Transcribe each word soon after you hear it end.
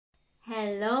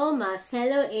Hello, my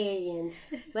fellow aliens.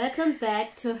 Welcome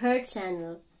back to her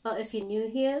channel. Or if you're new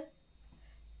here,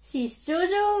 she's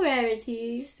JoJo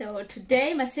Rarity. So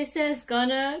today my sister is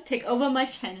gonna take over my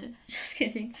channel. Just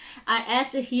kidding. I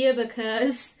asked her here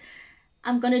because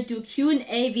I'm gonna do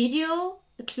Q&A video,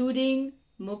 including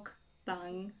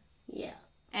mukbang. Yeah.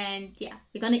 And yeah,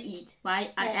 we're gonna eat,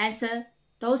 right? I answer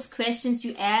those questions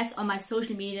you ask on my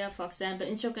social media, for example,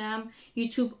 Instagram,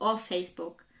 YouTube, or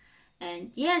Facebook.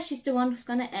 And yeah, she's the one who's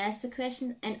gonna ask the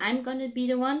questions, and I'm gonna be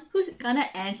the one who's gonna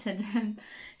answer them.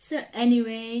 So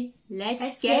anyway,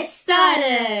 let's get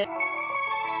started!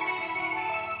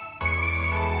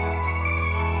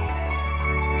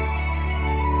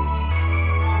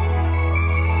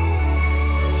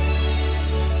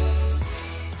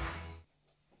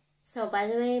 So, by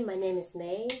the way, my name is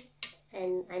May,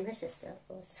 and I'm her sister, of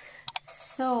course.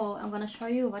 So, I'm gonna show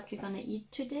you what we're gonna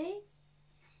eat today.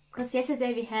 Because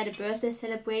yesterday we had a birthday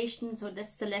celebration, so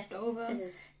that's the leftover.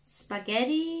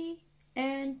 Spaghetti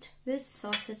and with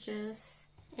sausages.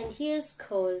 And here's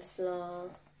coleslaw.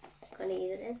 Gonna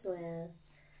eat it as well.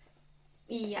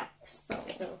 Yep,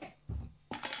 so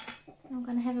I'm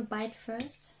gonna have a bite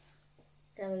first.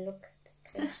 Now look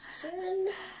at the question.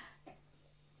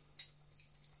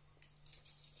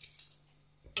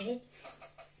 Okay.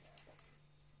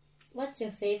 What's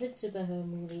your favorite superhero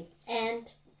movie and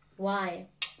why?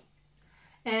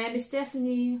 And it's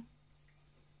definitely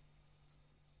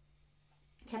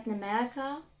Captain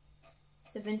America,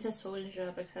 the Winter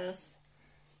Soldier, because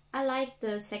I like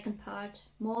the second part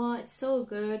more. It's so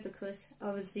good because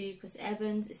obviously Chris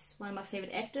Evans is one of my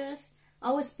favorite actors.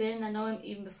 Always been, I know him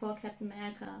even before Captain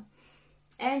America.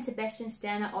 And Sebastian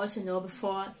Stan I also know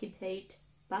before he played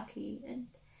Bucky, and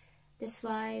that's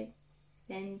why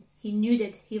then he knew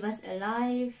that he was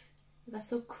alive. It was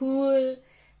so cool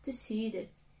to see that,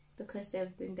 because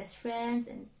they've been best friends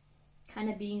and kind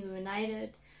of being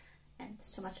reunited, and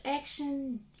so much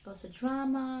action, also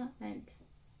drama, and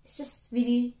it's just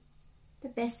really the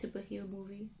best superhero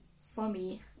movie for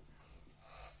me.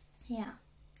 Yeah.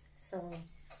 So,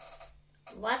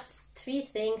 what's 3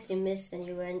 things you missed when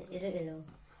you were in Iloilo?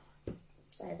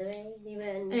 By the way, we were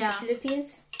in the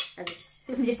Philippines.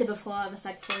 We lived there before. It was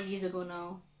like 4 years ago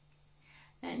now.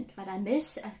 And what I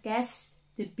miss, I guess,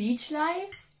 the beach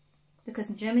life. Because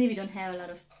in Germany we don't have a lot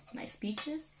of nice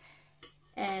beaches.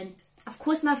 And of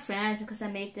course my friends, because I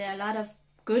made there a lot of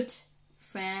good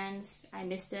friends. I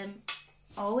miss them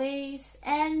always.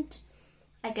 And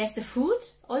I guess the food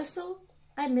also.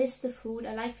 I miss the food.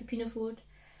 I like Filipino food.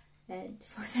 And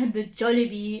for example,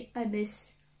 Jollibee. I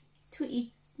miss to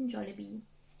eat in Jollibee.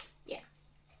 Yeah.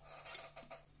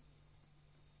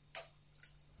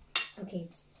 Okay.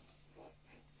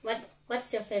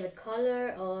 What's your favorite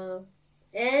color, or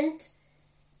and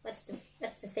what's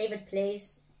the favorite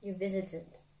place you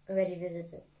already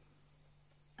visited?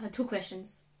 2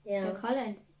 questions. Yeah. A color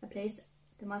and a place.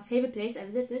 My favorite place I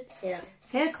visited. Yeah.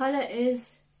 Favorite color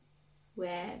is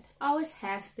red. Always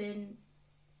have been.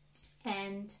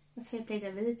 And my favorite place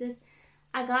I visited,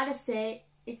 I gotta say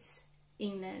it's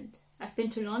England. I've been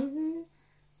to London.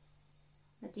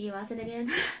 What year was it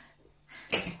again?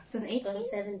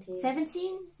 2018?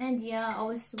 17. And yeah, I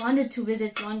always wanted to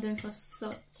visit London for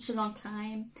such a long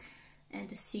time, and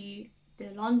to see the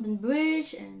London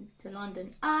Bridge and the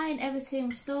London Eye and everything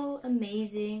was so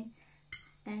amazing.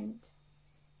 And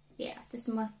yeah, this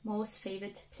is my most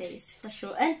favorite place for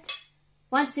sure. And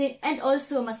one thing, and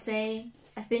also I must say,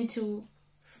 I've been to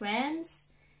France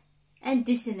and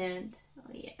Disneyland.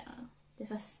 Oh yeah, that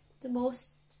was the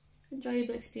most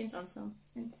enjoyable experience also,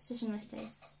 and it's such a nice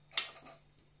place.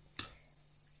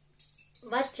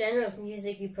 What genre of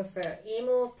music you prefer?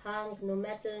 Emo, punk, no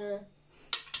metal,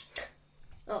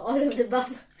 or all of the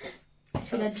above?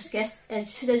 Should I just guess?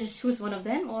 Should I just choose one of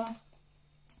them, or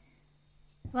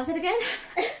what's it again?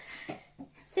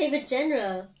 Favorite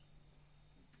genre?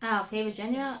 Favorite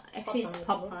genre actually is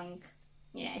pop punk.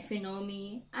 Yeah, if you know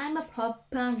me, I'm a pop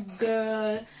punk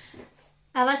girl.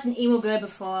 I was an emo girl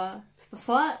before.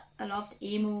 Before I loved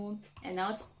emo, and now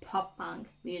it's pop punk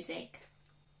music.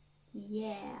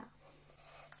 Yeah.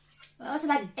 I also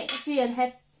like, actually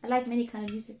I like many kind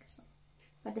of music, so,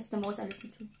 but that's the most I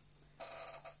listen to.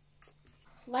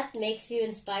 What makes you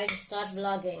inspired to start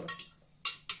vlogging?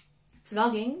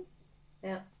 Vlogging?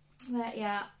 Yeah. Well,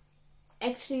 yeah.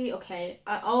 Actually, okay,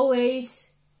 I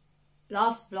always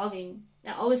love vlogging.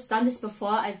 I always done this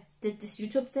before I did this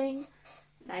YouTube thing.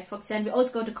 Like, for example, we always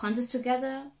go to concerts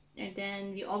together, and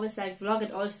then we always like vlog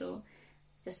it also.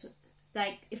 Just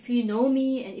like, if you know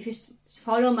me and if you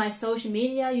follow my social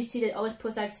media, you see that I always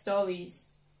post like stories.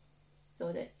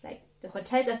 So that like the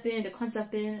hotels I've been, the concerts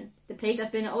I've been, the place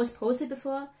I've been. I always posted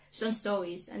before, just on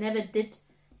stories. I never did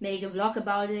make a vlog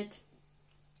about it.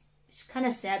 It's kind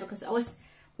of sad because I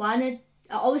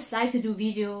always like to do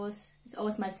videos. It's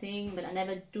always my thing, but I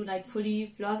never do like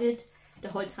fully vlog it the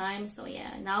whole time. So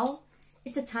yeah, now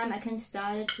it's the time I can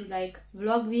start to like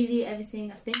vlog really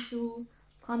everything I've been to,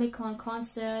 Comic-Con,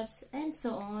 concerts, and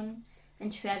so on,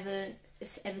 and travel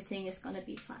if everything is gonna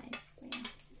be fine. So yeah.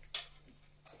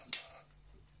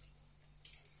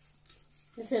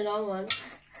 This is a long one.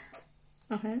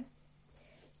 Okay.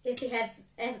 If you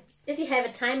have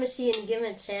a time machine and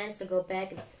given a chance to go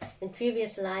back in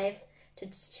previous life to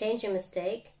change your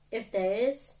mistake, if there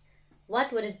is,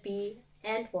 what would it be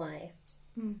and why?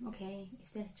 Okay,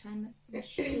 if there's a time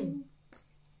machine,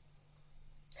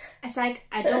 it's like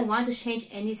I don't want to change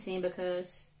anything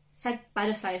because it's like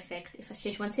butterfly effect. If I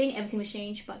change one thing, everything will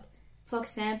change. But for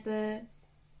example,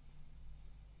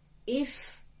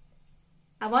 if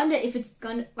I wonder if it's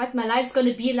gonna, what my life's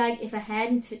gonna be like if I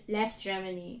hadn't left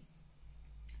Germany.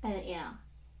 Yeah,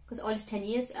 because all these 10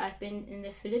 years I've been in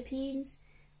the Philippines.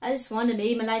 I just wonder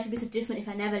maybe my life would be so different if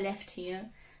I never left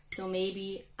here. So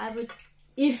maybe I would,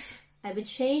 if I would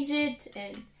change it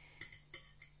and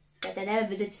that I never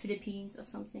visit Philippines or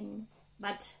something.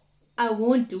 But I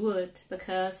won't do it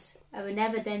because I will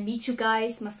never then meet you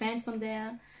guys, my friends from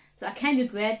there. So I can't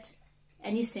regret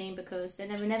anything because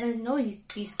then I will never know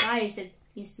these guys that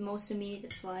means the most to me.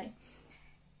 That's why.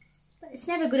 But it's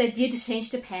never a good idea to change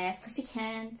the past because you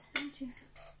can't.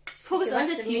 Focus on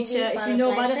the future. If you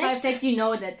know butterfly effect, you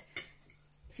know that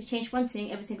if you change one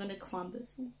thing, everything's gonna crumble.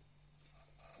 So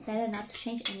better not to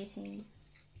change anything.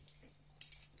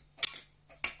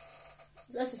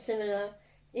 It's also similar.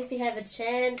 If you have a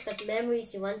chance, what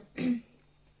memories you want,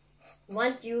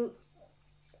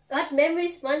 what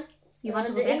memories you want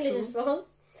to go the back English to? is wrong.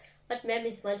 What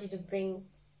memories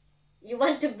you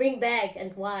want to bring back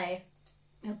and why?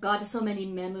 Oh God, there's so many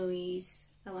memories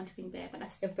I want to bring back. But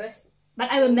that's Your birthday.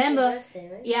 But I remember, Your birthday,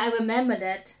 right? yeah, I remember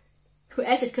that. Who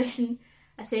asked the question?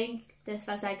 I think this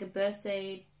was like a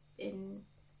birthday in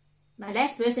my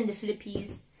last birthday in the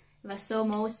Philippines. It was so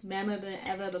most memorable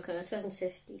ever because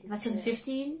 2015. it was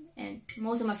 2015 and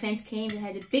most of my friends came. We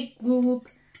had a big group.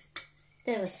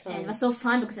 That was fun. And it was so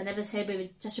fun because I never celebrated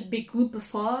with such a big group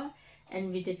before,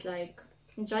 and we did like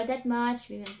enjoy that much.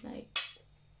 We went like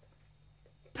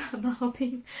bar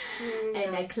hopping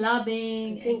and like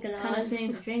clubbing and this kind of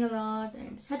things. We drink a lot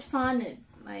and just had fun.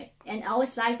 And I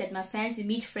always like that my friends, we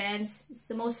meet friends. It's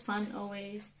the most fun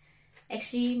always.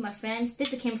 Actually, my friends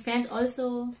did become friends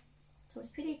also, so it's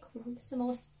pretty cool. It's the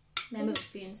most memorable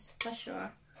experience for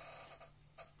sure.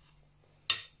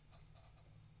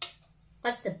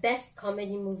 What's the best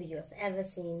comedy movie you have ever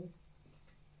seen?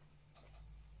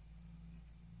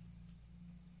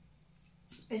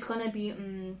 It's gonna be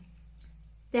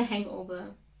The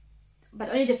Hangover, but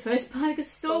only the first part is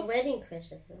so Wedding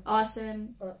Crashers.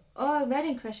 awesome. Oh,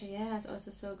 Wedding Crasher, yeah, it's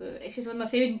also so good. Actually, it's one of my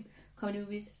favorite comedy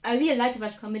movies. I really like to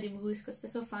watch comedy movies because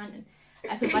they're so fun and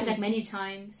I could watch like many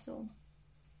times. So,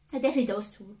 definitely those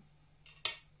two.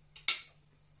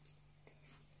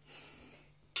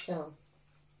 So,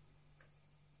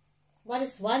 what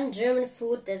is one German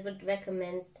food that would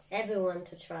recommend everyone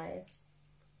to try?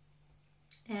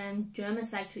 And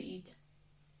Germans like to eat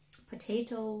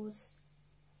potatoes,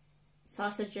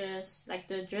 sausages, like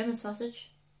the German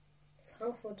sausage,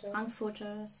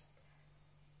 Frankfurters,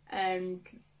 and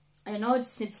I don't know,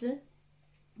 it's Schnitzel.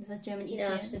 That's what German eats.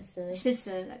 Yeah, here. Schnitzel.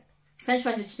 Schnitzel, like French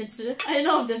fries with Schnitzel. I don't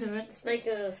know if that's a word. It's like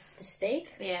the steak?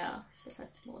 Yeah, that's like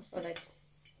most. Or like...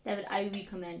 That would I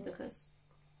recommend because,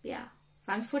 yeah,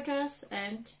 Frankfurters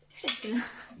and Schnitzel.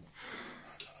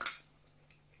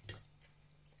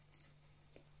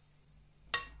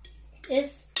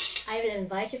 If I will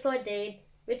invite you for a date,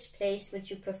 which place would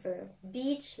you prefer?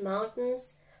 Beach,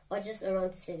 mountains, or just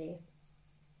around the city?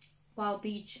 Wow,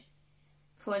 beach.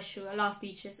 For sure. I love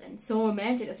beaches and so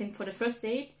romantic. I think for the first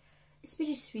date, it's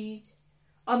pretty sweet.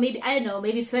 Or maybe, I don't know,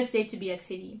 maybe first date to be like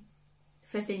city.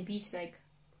 First date in beach, like,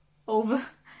 over.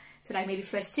 So like maybe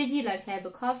first city, like have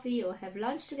a coffee or have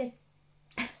lunch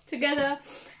together.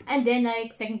 And then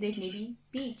like second date maybe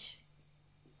beach.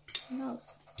 Who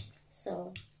knows?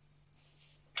 So,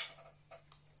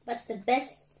 what's the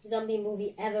best zombie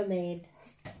movie ever made?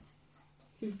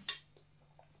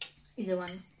 Either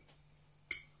one.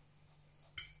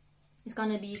 It's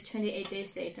gonna be 28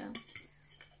 Days Later.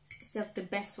 It's like the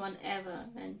best one ever,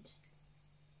 and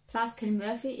plus Cillian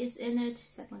Murphy is in it.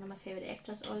 He's like one of my favorite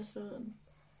actors also.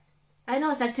 I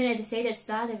know it's like 28 Days Later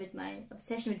started with my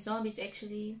obsession with zombies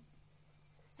actually,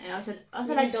 And also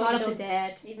Even like though Shaun you of the don't-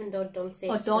 Dead. Even though don't say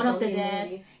Or it's a Dawn of the zombie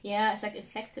Dead. movie. Yeah, it's like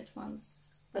infected ones.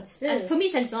 But still, As for me,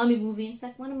 it's like zombie movie. It's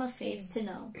like one of my favorites to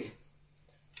know.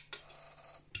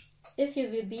 if you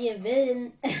will be a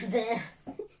villain, if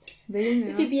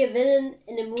Villain, you be a villain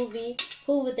in a movie,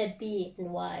 who would that be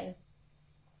and why?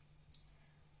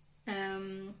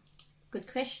 Good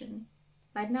question.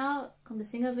 Right now, come to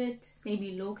think of it,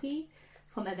 maybe Loki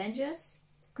from Avengers,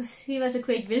 because he was a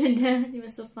great villain there. He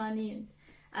was so funny, and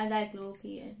I like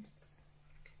Loki. And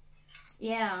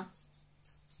yeah,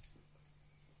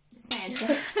 that's my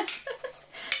answer.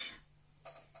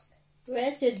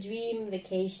 Where's your dream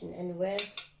vacation, and where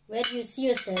do you see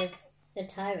yourself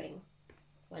retiring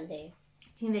one day?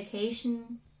 In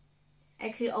vacation,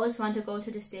 actually, I always want to go to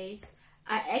the States.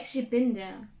 I actually been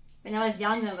there when I was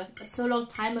younger, but so long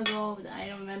time ago that I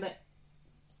don't remember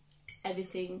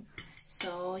everything.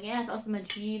 So yeah, it's always been my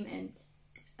dream, and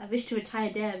I wish to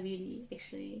retire there. Really,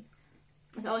 actually,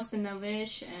 it's always been my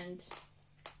wish, and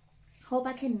hope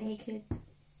I can make it.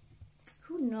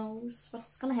 Who knows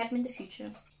what's gonna happen in the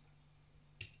future?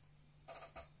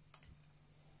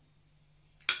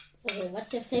 Okay,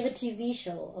 what's your favorite TV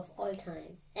show of all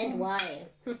time, and why?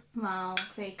 Wow,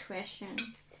 great question.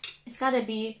 It's gotta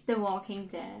be The Walking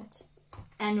Dead.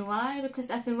 And why?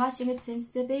 Because I've been watching it since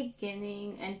the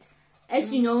beginning, and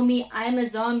as you know me, I'm a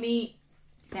zombie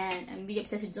fan. I'm really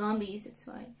obsessed with zombies, that's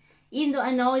why. Even though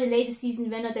I know the latest seasons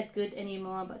were not that good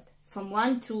anymore, but from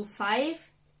 1 to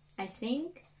 5, I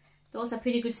think, those are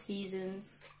pretty good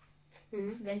seasons.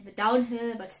 Went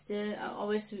downhill, but still, I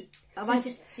watched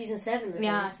it. Season 7.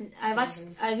 Yeah, I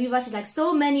rewatched it like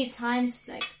so many times,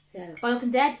 like Yeah. Walking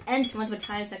Dead and Once Upon a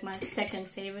Time is like my second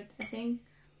favorite, I think.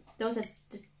 Those are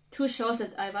the two shows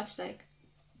that I watched like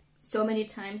so many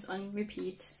times on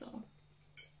repeat. So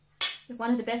it's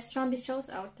one of the best zombie shows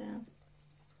out there.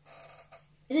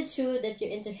 Is it true that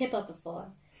you're into hip hop before?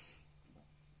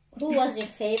 Who was your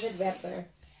favorite rapper?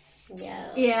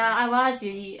 Yeah. Yeah, I was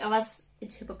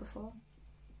into hip hop before,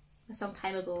 a long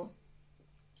time ago.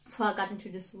 Before I got into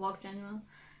this rock genre,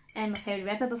 and my favorite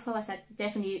rapper before was like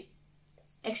definitely,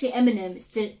 actually Eminem is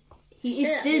still. He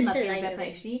is still my favorite rapper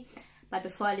actually. But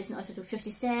before I listened also to 50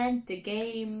 Cent, The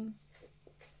Game,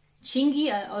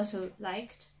 Chingy I also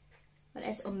liked. But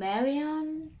as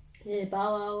Omarion, Lil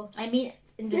Bow Wow. I mean,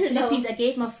 in the Philippines I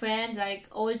gave my friend like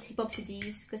old hip hop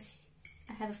CDs because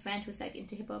I have a friend who's like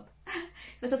into hip hop. I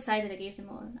was so excited I gave them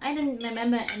all. I don't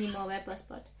remember any more rappers,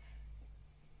 but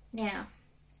yeah,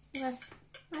 it was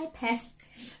my past.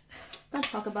 Don't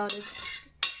talk about it.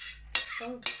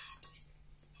 Oh.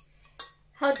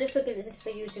 How difficult is it for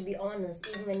you to be honest,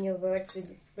 even when your words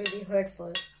will be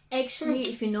hurtful? Actually,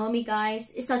 if you know me,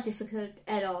 guys, it's not difficult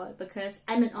at all because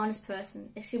I'm an honest person.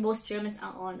 Actually, most Germans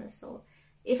are honest. So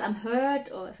if I'm hurt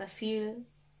or if I feel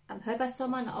I'm hurt by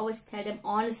someone, I always tell them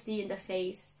honestly in the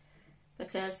face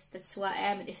because that's who I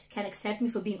am. And if you can accept me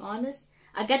for being honest,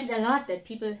 I get it a lot that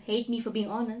people hate me for being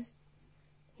honest.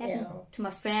 Happened to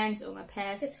my friends or my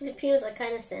past. Because Filipinos are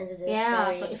kind of sensitive. Yeah,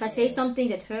 sorry. so if I say something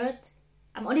that hurt,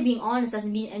 I'm only being honest,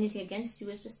 doesn't mean anything against you.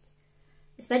 It's just,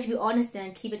 it's better to be honest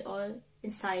than keep it all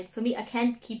inside. For me, I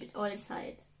can't keep it all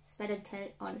inside. It's better to tell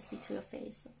honestly to your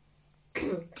face.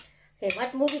 Okay,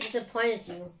 what movie disappointed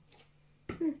you?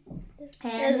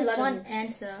 And there's one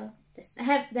answer.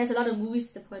 There's a lot of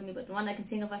movies that disappoint me, but the one I can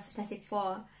think of was Fantastic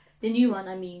Four. The new one,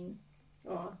 I mean.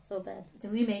 Oh, so bad. The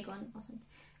remake one. Awesome.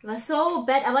 It was so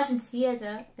bad. I watched in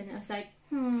theater and I was like,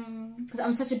 because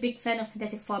I'm such a big fan of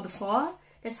Fantastic Four before.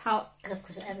 That's how. Because of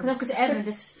Chris Evans. Because of Chris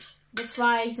Evans. That's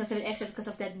why he's my favorite actor, because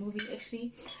of that movie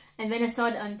actually. And when I saw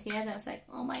it on theater, I was like,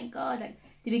 oh my god! Like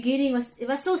the beginning was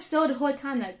so slow the whole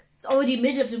time. Like it's already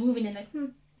middle of the movie, and then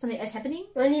like something else happening.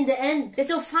 Only in the end. There's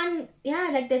no fun. Yeah,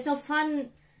 like there's no fun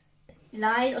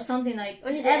line or something like.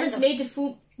 Only Chris the Evans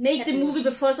end made the movie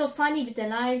before so funny with the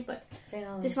lines, but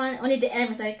Yeah. this one only the end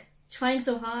was like trying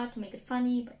so hard to make it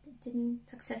funny, but it didn't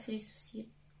successfully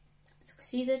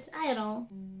succeeded. I don't know.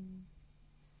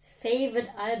 Favorite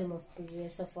album of the year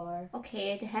so far?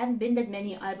 Okay, there haven't been that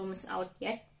many albums out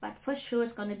yet, but for sure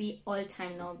it's gonna be all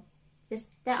time now. It's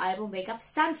the album Wake Up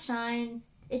Sunshine.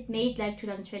 It made like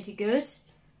 2020 good.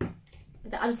 But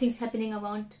the other things happening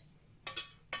around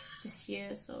this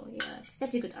year, so yeah, it's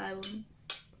definitely a good album.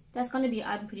 There's gonna be an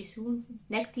album pretty soon,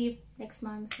 next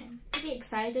month, so I'm pretty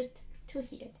excited to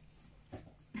hear it.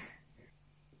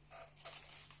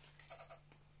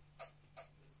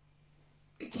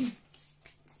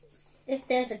 If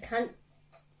there's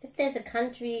a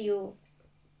country you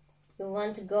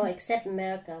want to go except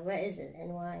America, where is it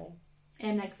and why?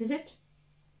 And like visit,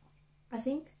 I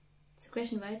think it's a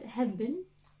question, right? I haven't been.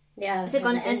 Yeah, I think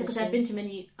I'm gonna answer because I've been to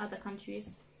many other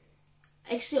countries.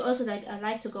 Actually, also like I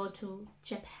like to go to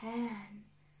Japan.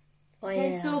 Oh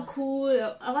It's so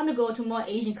cool. I want to go to more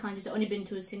Asian countries. I've only been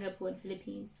to Singapore and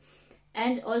Philippines.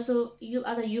 And also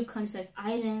other countries like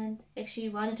Ireland. Actually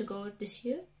wanted to go this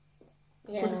year.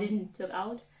 Because it didn't work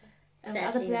out.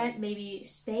 Other plan, maybe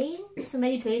Spain. So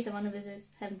many places I want to visit.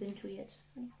 Haven't been to yet.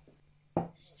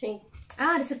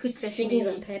 That's a good question. Drinking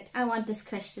some Pepsi. I want this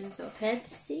question. So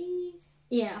Pepsi?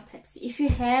 Yeah, Pepsi. If you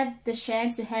had the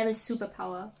chance to have a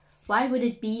superpower, what would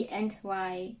it be and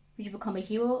why? Would you become a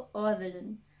hero or a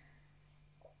villain?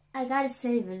 I gotta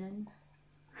say villain.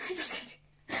 Just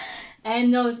kidding.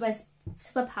 And no, it's my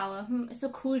superpower. It's so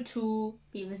cool to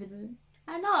be invisible.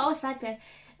 I know, I always like that.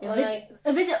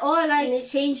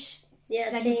 Change. Yeah,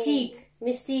 like change.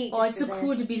 Mystique. Or it's so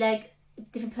cool to be like a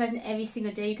different person every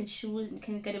single day. You can choose and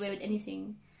can get away with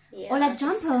anything. Yeah, or like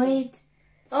Jumper, wait.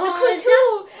 Oh, so cool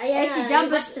too. Yeah, actually,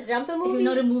 Jumper. The Jumper movie. If you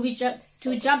know the movie,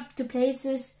 jump to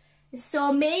places. It's so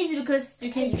amazing because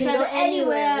you can travel go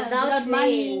anywhere without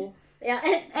money. Yeah.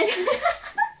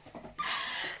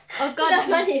 Oh God. Without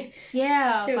money.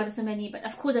 Yeah. True. God, there's so many. But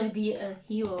of course, I will be a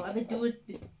hero. I will do it.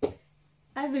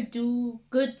 I will do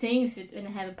good things when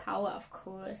I have a power. Of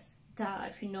course. Duh.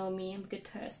 If you know me, I'm a good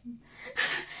person.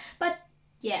 But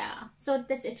yeah. So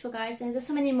that's it for guys. There's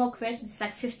so many more questions. It's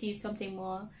like 50 something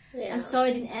more. Yeah. I'm sorry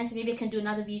I didn't answer. Maybe I can do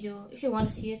another video if you want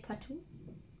to see it, part 2.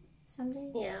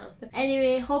 Someday. Yeah. But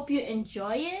anyway, hope you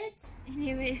enjoy it.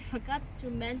 Anyway, forgot to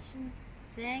mention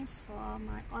thanks for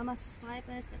all my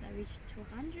subscribers that I reached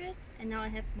 200, and now I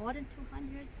have more than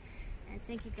 200. And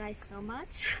thank you guys so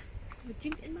much. A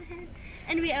drink in my hand.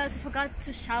 Anyway, I also forgot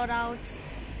to shout out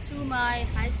to my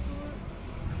high school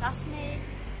classmate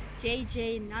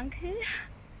JJ Nankel.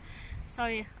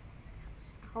 Sorry,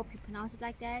 I hope you pronounce it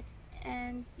like that.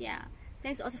 And yeah,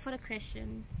 thanks also for the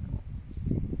question. So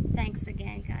thanks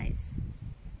again, guys.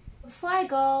 Before I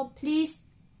go, please,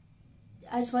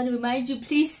 I just want to remind you,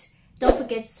 please don't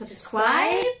forget to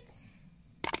subscribe,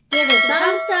 give a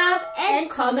thumbs up, and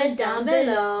comment down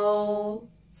below.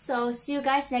 So see you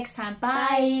guys next time.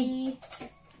 Bye.